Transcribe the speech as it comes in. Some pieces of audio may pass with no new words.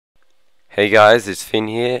Hey guys, it's Finn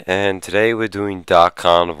here, and today we're doing Dark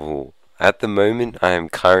Carnival. At the moment, I am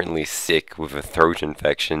currently sick with a throat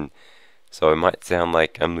infection, so it might sound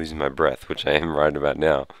like I'm losing my breath, which I am right about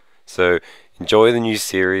now. So, enjoy the new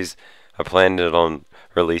series. I planned it on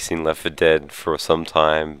releasing Left4Dead for some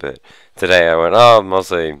time, but today I went, I must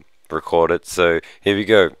say, record it, so here we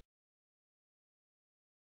go.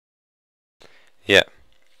 Yeah,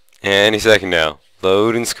 any second now.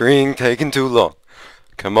 Loading screen taking too long.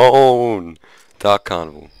 Come on, Dark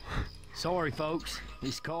Carnival. Sorry, folks.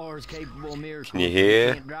 This car is capable of miracles. Can you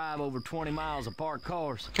hear? Can't drive over 20 miles of parked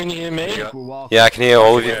cars. Can you hear me? Yeah, I can hear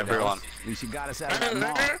all of you. Everyone. At least you got us out of that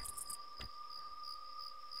mall.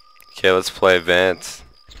 Okay, let's play Advance.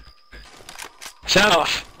 Sound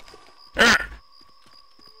off.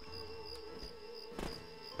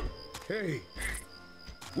 Hey,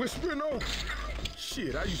 Whispering Oaks.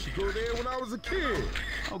 Shit, I used to go there when I was a kid.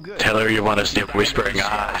 Oh, good. Tell her you want to see Whispering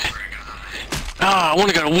Eye. Ah, I want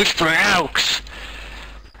to go to Whispering Oaks.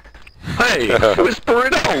 Hey,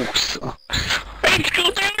 Whispering Oaks. Hey, go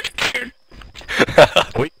down here.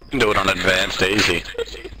 We can do it on advanced easy.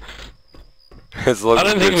 As long I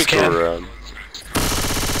don't as think we screw can. around.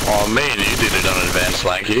 Oh, me and you did it on advanced,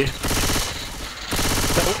 Lanky.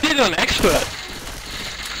 No, we did it on expert.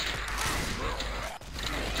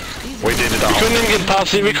 We did it on. We couldn't even get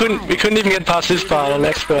past it. We couldn't even get past this part on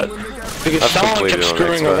expert because I've someone completed kept on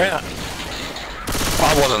screwing expert. around.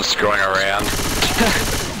 I wasn't screwing around.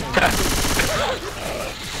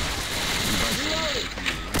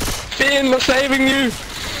 Finn, we're saving you.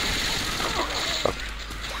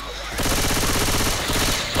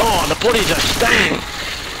 Oh, the bodies are staying.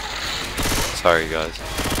 Sorry guys.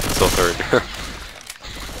 So sorry.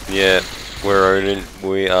 Yeah, we are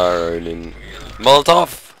owning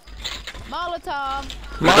Molotov! Molotov.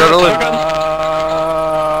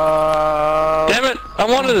 Damn it, I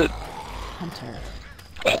wanted it. Hunter.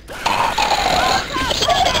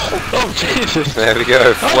 Oh, Jesus. There we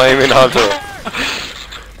go, Flaming Hunter.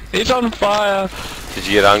 He's on fire. Did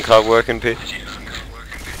you get uncut working, Pete?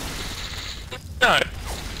 No.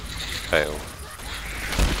 Fail.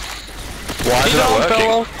 Why is He's it on,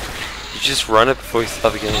 working? You just run it before you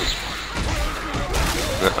start the game.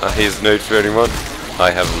 Here's a note for anyone. I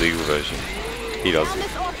have a legal version. He doesn't.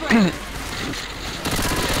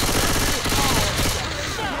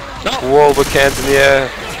 No. Whoa, the cans in the air.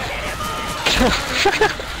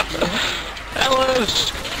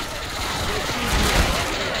 Ellis.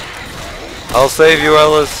 I'll save you,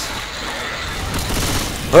 Ellis.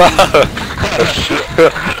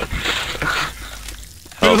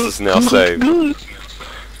 Ellis is now saved.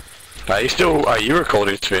 Are you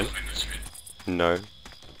recording, Finn? No.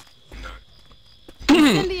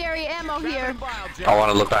 Incendiary ammo here. I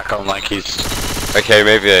want to look back on like his Okay,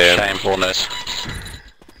 maybe I am. shamefulness.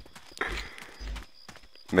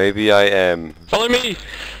 Maybe I am. Follow me.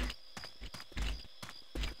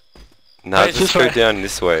 No, Hey, it's just this go way. down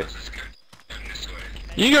this way.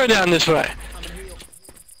 You go down this way.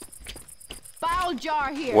 Bile jar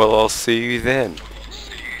here. Well, I'll see you then.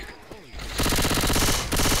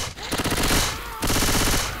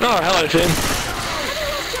 Oh, hello, Finn.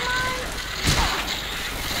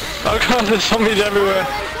 Oh god, there's zombies everywhere.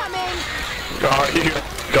 Coming. Oh, you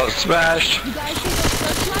got smashed. You guys see those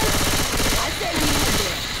searchlights? I say we head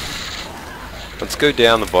there. Let's go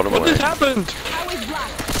down the bottom What way. just happened? Highway's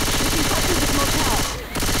blocked. We can cut through this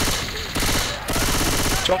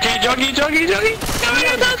motel. Jockey, jockey, jockey, jockey.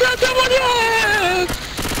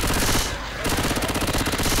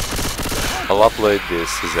 I'll upload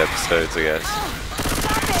this as episodes, I guess.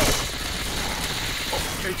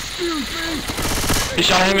 Excuse me. You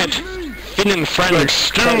shot him it. Finn and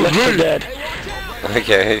friends. Left4Dead.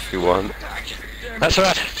 Okay, if you want. That's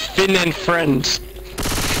right. Finn and friends.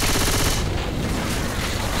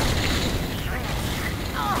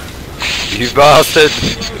 You bastard!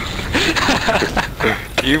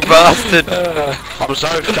 You bastard! I'm so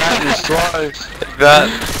fat and slow. That.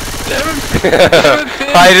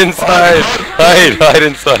 Hide inside! Hide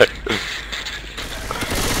inside!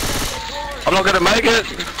 I'm not gonna make it.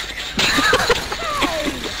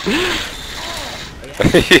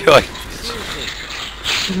 You're like.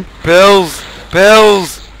 Bills!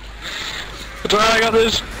 Bills! That's right, I got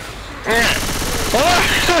this.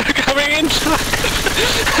 Oh, coming in.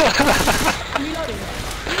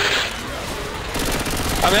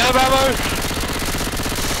 I'm out of ammo.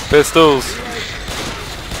 Pistols!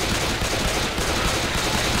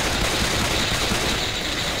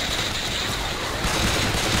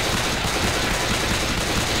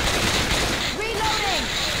 Reloading.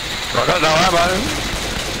 I got no ammo.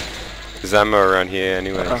 There's ammo around here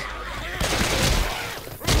anyway.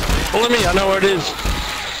 Follow me, I know where it is.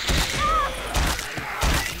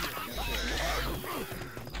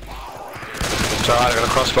 It's alright, I got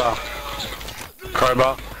a crossbar.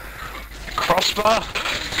 Crowbar. Crossbar?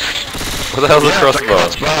 What the hell's a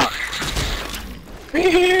crossbar?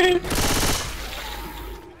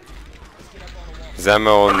 There's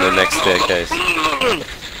ammo on the next staircase. I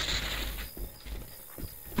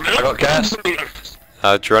got gas.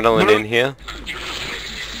 Adrenaline in here.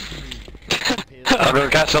 I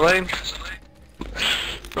got gasoline.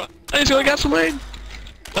 He's got gasoline.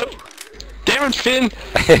 Oh. Damn it, Finn.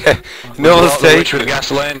 No mistake. mistake. With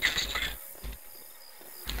gasoline.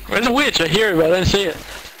 Where's the witch? I hear it, but I don't see it.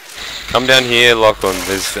 Come down here, Lachlan.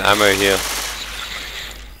 There's ammo here.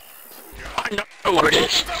 I know what it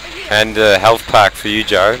is. And a health pack for you,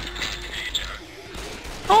 Jared.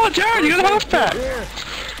 Oh, Jared, you got a health pack.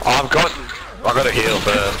 I've got a heal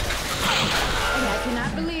first. I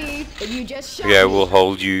cannot believe that you just shot Yeah, me. we'll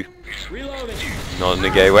hold you. Not in a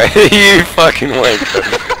gay way. You fucking wanker.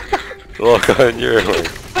 Lachlan, you're a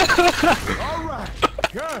wanker.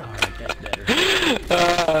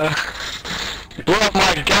 Alright, Blow up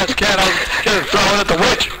my gas can, I'll get it thrown at the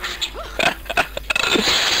witch.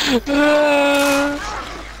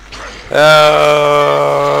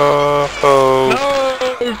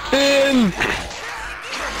 Oh. No, Finn.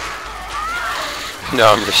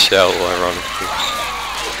 No, I'm Michelle, ironically.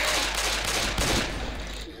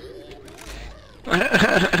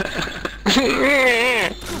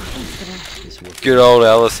 Good old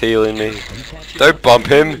Ellis healing me. Don't bump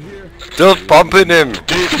him. Stop bumping him.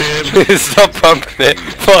 Stop bumping it.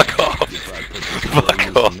 Fuck off.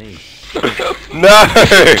 Fuck off. No.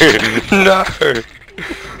 No.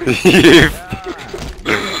 You.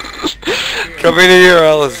 Come in here,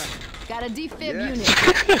 Ellis. Got a defib unit.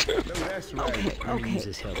 that's right. Okay.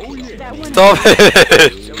 That one. Stop it.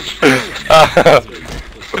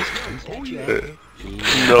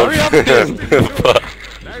 No. Hurry up, Finn. Fuck.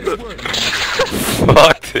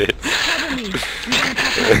 Fuck this.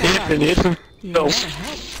 Cover me. Hit him. No.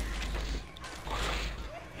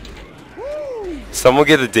 Someone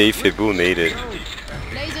get a defib, we'll need it.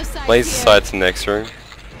 Laser sight. Laser here. sight's the next room.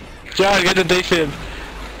 Jared, get the defib.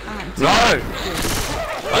 No.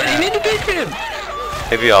 You need the defib.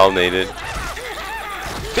 Maybe I'll need it.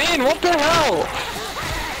 Finn, what the hell?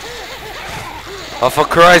 Oh, for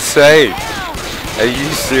Christ's sake! Are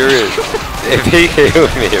you serious? If he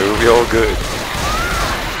healed me, it would be all good.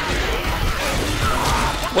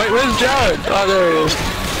 Wait, where's Jared? Oh, there he is.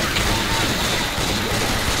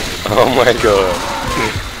 Oh my god.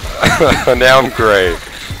 Now I'm great.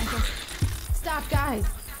 Stop, guys.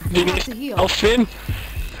 Do you I have need to heal. health, Finn?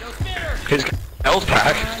 His health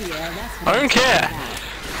pack? Oh, yeah, that's I don't care.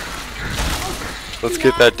 Let's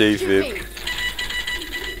get that defib.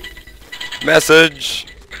 Message!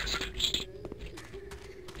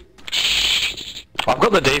 I've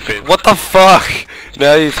got the defib. What the fuck?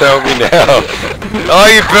 Now you tell me now. Oh,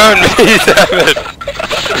 you burned me, damn it!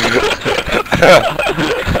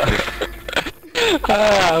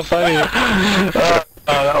 Ah, funny. Oh,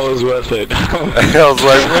 that was worth it. I was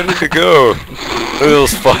like, where did it go? A little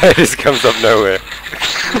spider just comes up nowhere.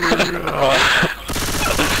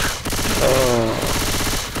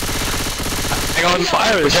 Hang on,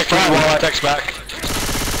 fire is while I text back.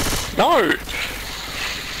 No!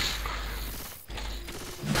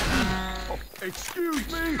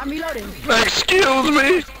 Excuse me. I'm reloading. Excuse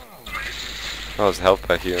me! Oh, there's help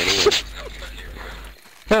back here anyway.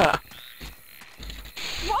 Yeah.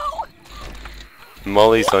 Whoa!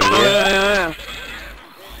 Molly's on here. Yeah.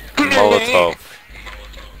 Molotov.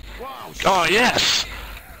 Oh, yes!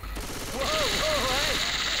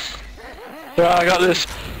 Yeah, I got this.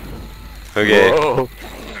 Okay, Whoa.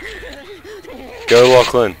 go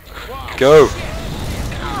Lachlan. Go!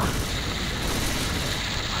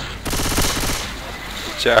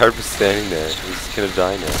 Jared was standing there. He's gonna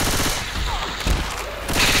die now.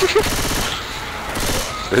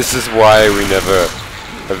 This is why we never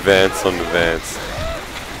advance on advance.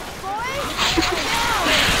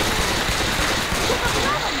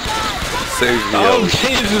 Save me, Oh, Ellis.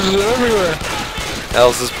 Jesus, they're everywhere.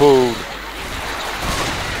 Ellis is pulled.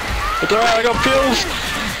 It's alright, I got pills.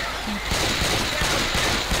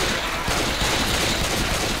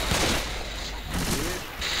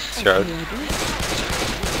 Jared.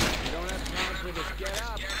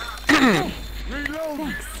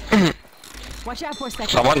 Watch out for a second.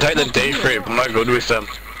 Someone take the day creep, I'm not good with them.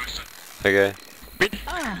 Okay.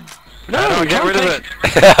 No, get rid of it.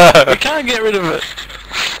 We can't get rid of it.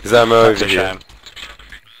 Is ammo That's over a here? shame.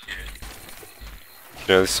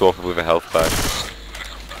 You know, swap it with a health pack.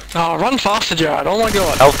 Oh, run faster, Jared. Oh my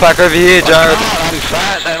god. Health pack over here, Jared. I'm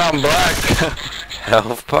fat and I'm black.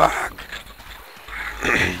 Health pack.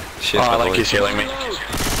 Shit, Oh, I my think boy. he's healing me.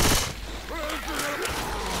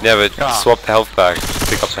 Yeah, but Ah. swap the health pack.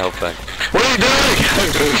 Pick up the health pack. What are you doing?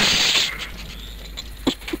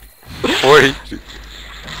 What are you-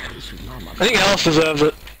 I think Ellis deserves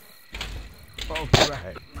it. All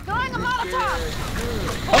right. Throwing a Molotov!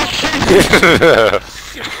 Oh, shit!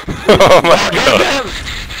 Oh my god. Damn.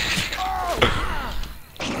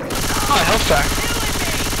 Oh, health back.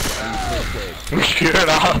 You're an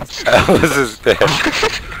ass. Ellis is dead.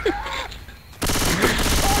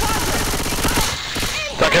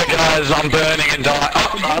 Okay, guys, I'm burning and dying.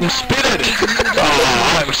 Oh, I'm spitted.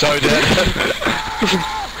 Oh, I'm so dead.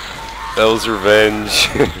 Ellis' revenge.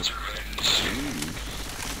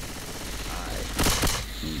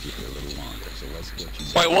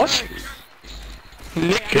 Wait, what?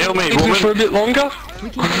 Nick, heal me, woman. For a bit longer? We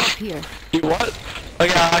can go up here. You what?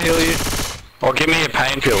 Okay, I'll heal you. Or give me your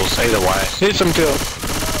pain pills, either way. Here's some pills.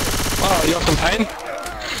 Oh, you want some pain?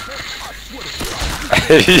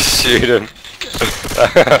 You shoot him.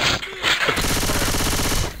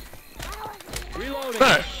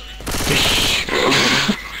 No.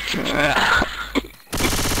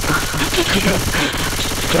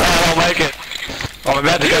 I'll make it. I'm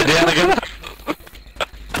about to go down again.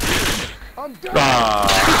 Ah.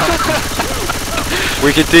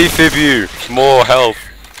 We can defib you. More health.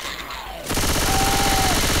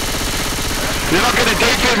 You're not gonna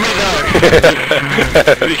defib me though.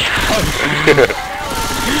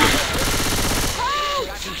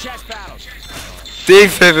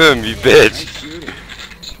 Defib him, you bitch.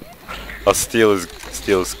 I'll steal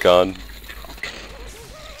his gun.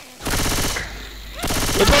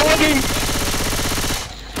 It's not working.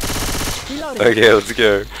 Reloading. Okay, let's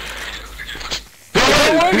go.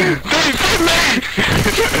 Defib me.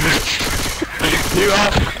 You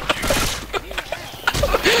are.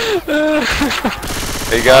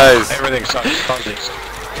 Hey guys. Everything sucks.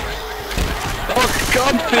 Oh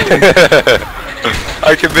god.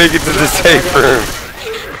 I can make it to the safe room.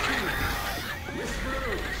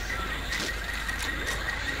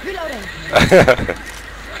 Reloading.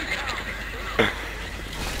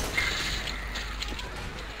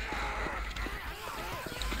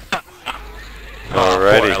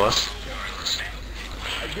 Alrighty. Ellis.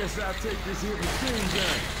 I guess I'll take this here machine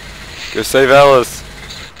gun. Go save Ellis.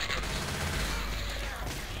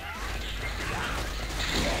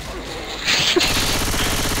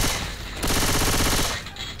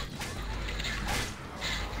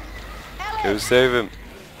 Go save him.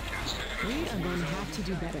 We are going to have to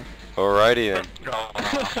do better. Alrighty then.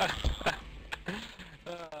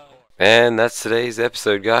 And that's today's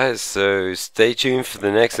episode, guys. So stay tuned for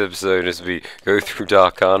the next episode as we go through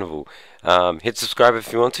Dark Carnival. Hit subscribe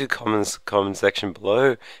if you want to. Comment section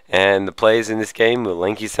below. And the players in this game were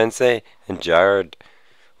Lanky Sensei and Jared,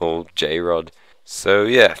 or J-Rod. So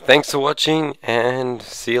yeah, thanks for watching and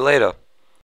see you later.